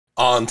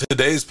On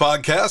today's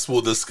podcast,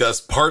 we'll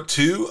discuss part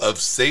 2 of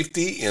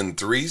Safety in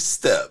 3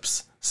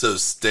 Steps, so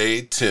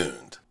stay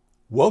tuned.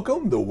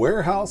 Welcome to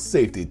Warehouse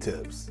Safety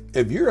Tips.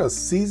 If you're a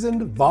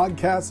seasoned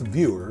vodcast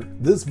viewer,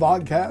 this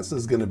vodcast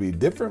is going to be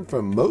different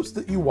from most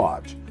that you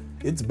watch.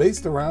 It's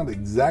based around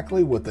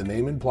exactly what the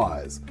name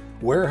implies,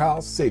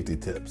 warehouse safety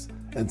tips.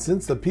 And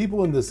since the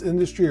people in this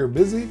industry are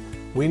busy,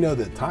 we know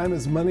that time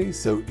is money,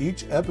 so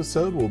each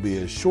episode will be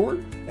as short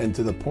and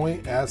to the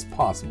point as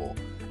possible.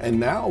 And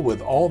now,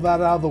 with all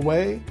that out of the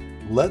way,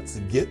 let's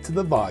get to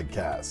the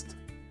vodcast.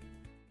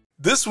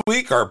 This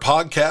week, our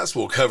podcast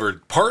will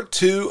cover part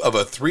 2 of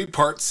a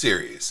 3-part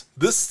series.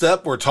 This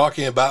step we're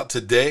talking about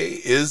today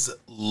is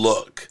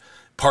look,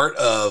 part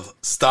of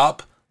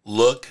stop,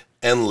 look,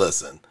 and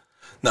listen.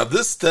 Now,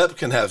 this step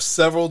can have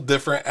several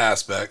different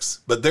aspects,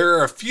 but there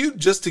are a few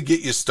just to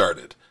get you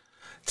started.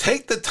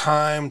 Take the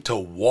time to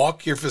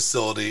walk your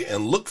facility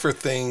and look for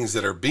things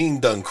that are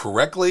being done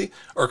correctly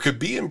or could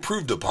be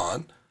improved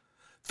upon,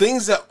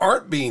 things that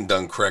aren't being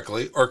done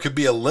correctly or could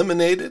be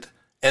eliminated,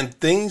 and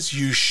things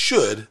you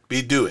should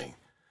be doing.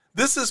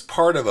 This is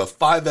part of a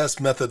 5S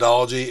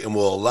methodology and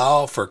will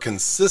allow for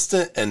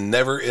consistent and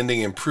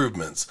never-ending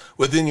improvements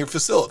within your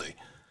facility.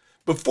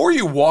 Before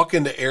you walk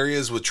into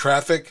areas with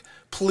traffic,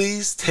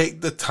 please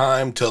take the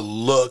time to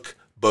look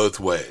both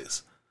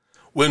ways.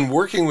 When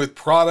working with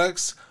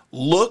products,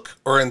 look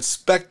or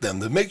inspect them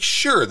to make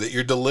sure that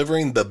you're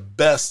delivering the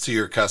best to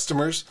your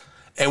customers.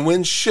 And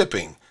when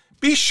shipping,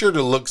 be sure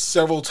to look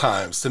several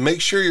times to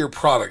make sure your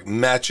product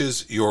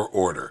matches your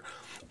order.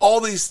 All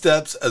these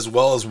steps, as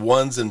well as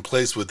ones in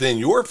place within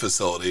your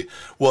facility,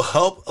 will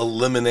help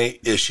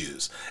eliminate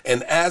issues.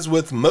 And as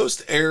with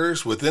most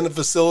errors within a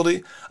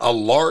facility, a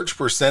large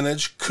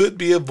percentage could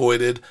be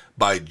avoided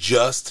by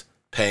just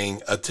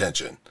paying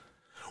attention.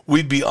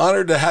 We'd be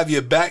honored to have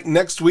you back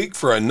next week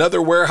for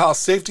another Warehouse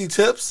Safety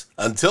Tips.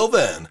 Until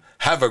then,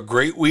 have a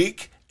great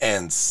week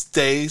and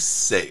stay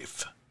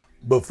safe.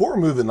 Before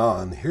moving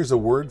on, here's a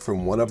word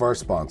from one of our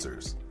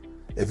sponsors.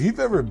 If you've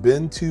ever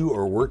been to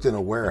or worked in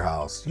a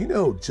warehouse, you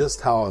know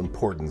just how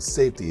important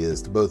safety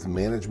is to both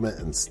management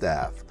and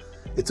staff.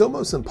 It's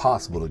almost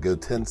impossible to go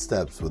 10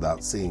 steps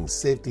without seeing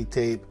safety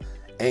tape,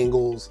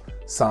 angles,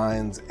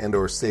 signs,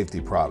 and/or safety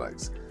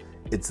products.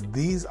 It's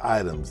these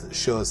items that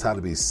show us how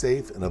to be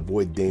safe and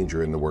avoid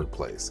danger in the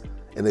workplace.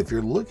 And if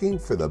you're looking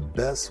for the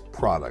best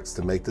products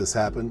to make this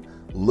happen,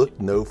 look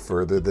no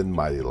further than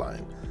Mighty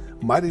Line.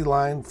 Mighty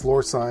Line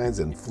floor signs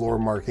and floor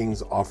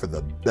markings offer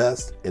the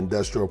best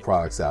industrial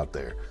products out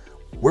there.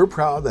 We're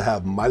proud to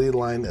have Mighty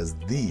Line as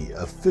the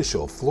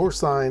official floor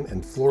sign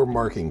and floor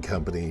marking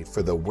company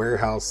for the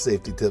Warehouse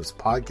Safety Tips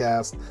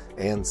podcast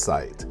and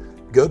site.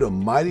 Go to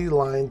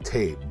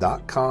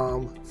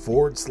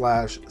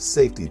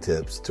mightylinetape.com/safety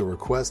tips to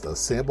request a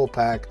sample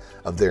pack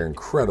of their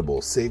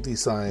incredible safety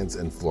signs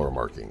and floor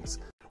markings.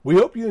 We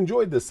hope you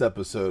enjoyed this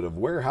episode of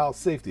Warehouse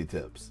Safety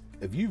Tips.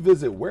 If you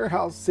visit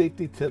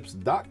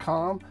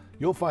warehousesafetytips.com,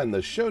 you'll find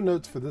the show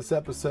notes for this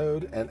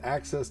episode and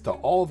access to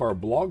all of our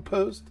blog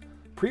posts,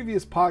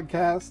 previous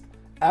podcasts,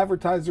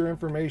 advertiser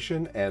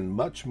information, and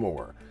much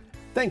more.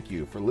 Thank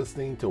you for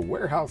listening to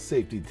Warehouse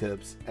Safety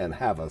Tips and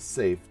have a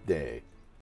safe day.